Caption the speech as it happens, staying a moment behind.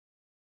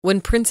When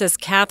Princess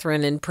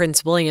Catherine and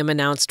Prince William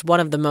announced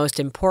one of the most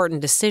important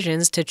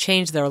decisions to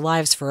change their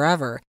lives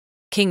forever,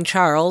 King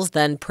Charles,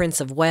 then Prince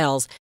of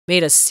Wales,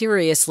 made a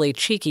seriously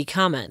cheeky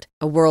comment,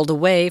 a world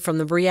away from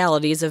the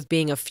realities of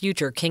being a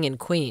future king and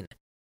queen.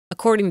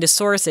 According to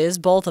sources,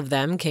 both of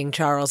them, King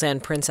Charles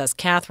and Princess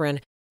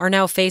Catherine, are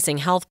now facing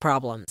health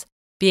problems.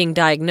 Being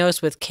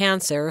diagnosed with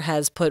cancer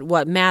has put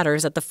what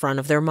matters at the front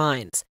of their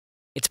minds.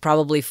 It's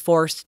probably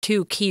forced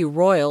two key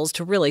royals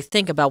to really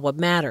think about what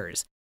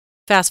matters.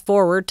 Fast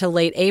forward to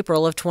late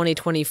April of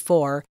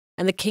 2024,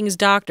 and the king's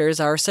doctors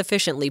are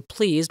sufficiently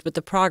pleased with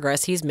the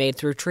progress he's made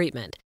through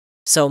treatment.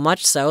 So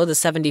much so, the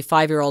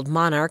 75-year-old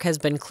monarch has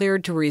been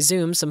cleared to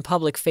resume some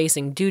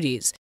public-facing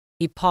duties.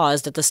 He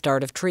paused at the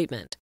start of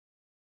treatment.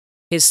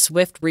 His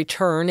swift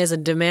return is a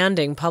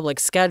demanding public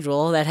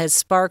schedule that has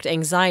sparked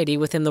anxiety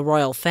within the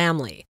royal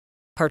family,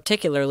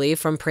 particularly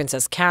from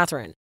Princess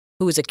Catherine,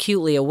 who is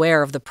acutely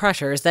aware of the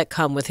pressures that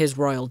come with his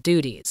royal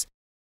duties.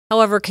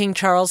 However, King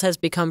Charles has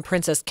become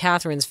Princess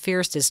Catherine's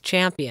fiercest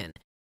champion.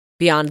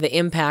 Beyond the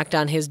impact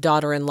on his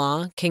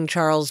daughter-in-law, King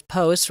Charles'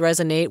 posts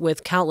resonate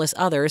with countless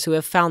others who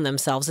have found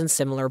themselves in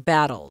similar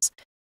battles.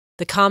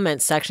 The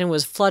comment section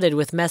was flooded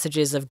with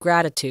messages of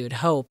gratitude,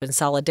 hope, and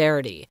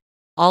solidarity.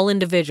 All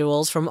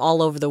individuals from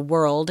all over the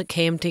world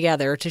came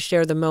together to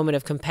share the moment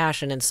of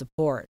compassion and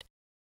support.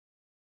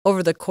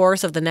 Over the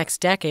course of the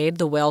next decade,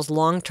 the Wales'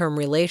 long-term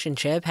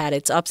relationship had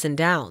its ups and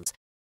downs,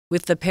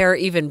 with the pair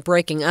even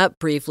breaking up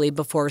briefly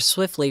before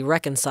swiftly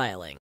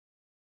reconciling.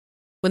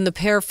 When the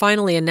pair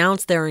finally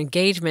announced their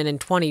engagement in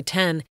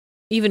 2010,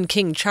 even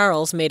King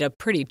Charles made a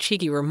pretty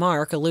cheeky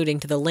remark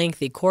alluding to the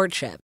lengthy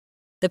courtship.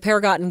 The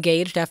pair got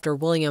engaged after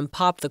William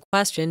popped the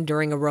question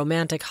during a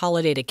romantic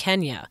holiday to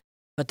Kenya,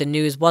 but the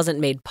news wasn't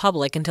made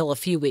public until a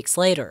few weeks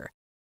later.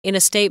 In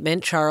a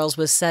statement, Charles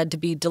was said to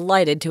be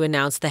delighted to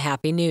announce the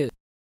happy news.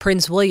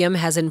 Prince William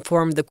has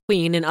informed the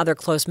Queen and other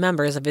close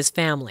members of his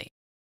family.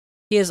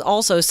 He has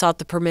also sought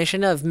the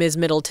permission of Ms.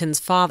 Middleton's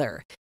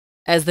father.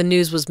 As the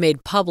news was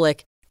made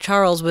public,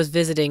 Charles was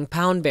visiting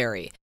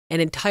Poundbury, an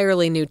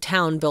entirely new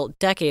town built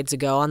decades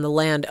ago on the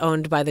land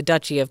owned by the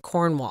Duchy of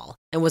Cornwall,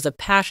 and was a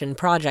passion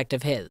project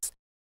of his.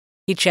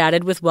 He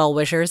chatted with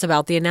well-wishers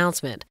about the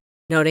announcement,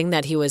 noting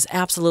that he was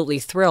absolutely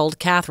thrilled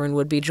Catherine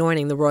would be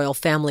joining the royal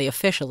family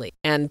officially,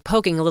 and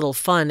poking a little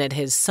fun at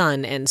his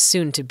son and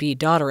soon-to-be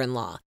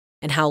daughter-in-law,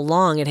 and how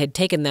long it had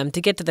taken them to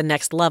get to the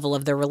next level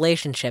of their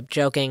relationship,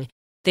 joking,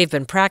 "They've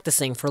been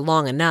practicing for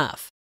long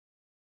enough."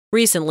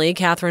 Recently,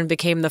 Catherine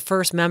became the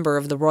first member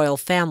of the royal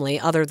family,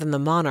 other than the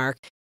monarch,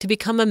 to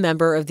become a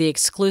member of the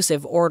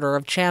exclusive Order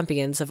of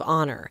Champions of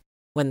Honor,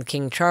 when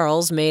King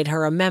Charles made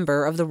her a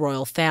member of the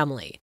royal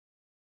family.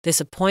 This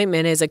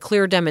appointment is a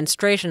clear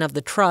demonstration of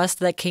the trust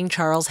that King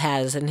Charles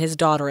has in his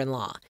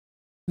daughter-in-law.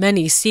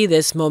 Many see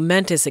this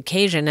momentous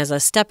occasion as a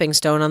stepping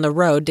stone on the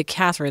road to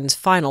Catherine's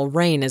final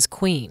reign as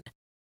queen.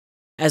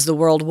 As the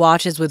world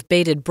watches with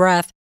bated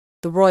breath,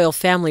 the royal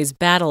family's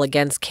battle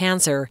against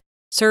cancer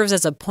serves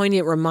as a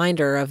poignant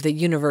reminder of the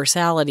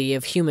universality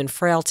of human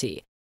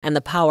frailty and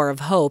the power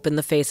of hope in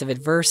the face of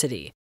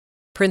adversity.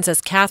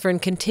 Princess Catherine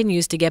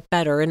continues to get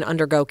better and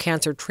undergo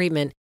cancer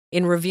treatment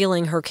in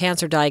revealing her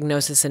cancer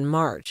diagnosis in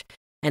March,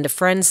 and a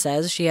friend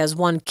says she has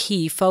one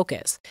key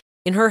focus.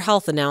 In her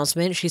health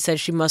announcement, she said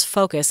she must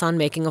focus on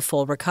making a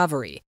full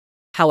recovery.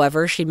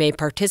 However, she may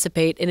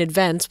participate in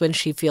events when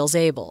she feels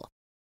able.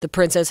 The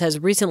princess has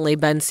recently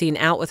been seen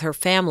out with her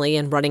family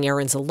and running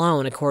errands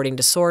alone, according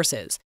to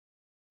sources.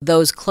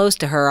 Those close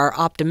to her are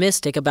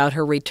optimistic about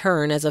her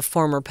return, as a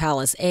former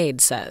palace aide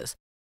says.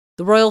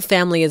 The royal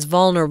family is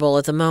vulnerable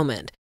at the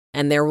moment,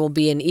 and there will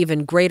be an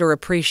even greater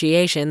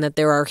appreciation that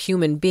there are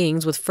human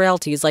beings with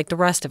frailties like the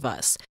rest of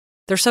us.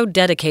 They're so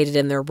dedicated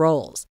in their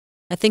roles.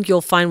 I think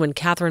you'll find when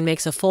Catherine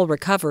makes a full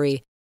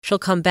recovery, she'll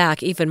come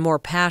back even more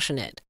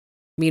passionate.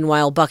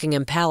 Meanwhile,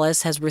 Buckingham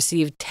Palace has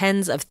received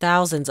tens of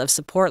thousands of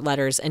support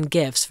letters and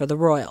gifts for the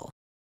royal.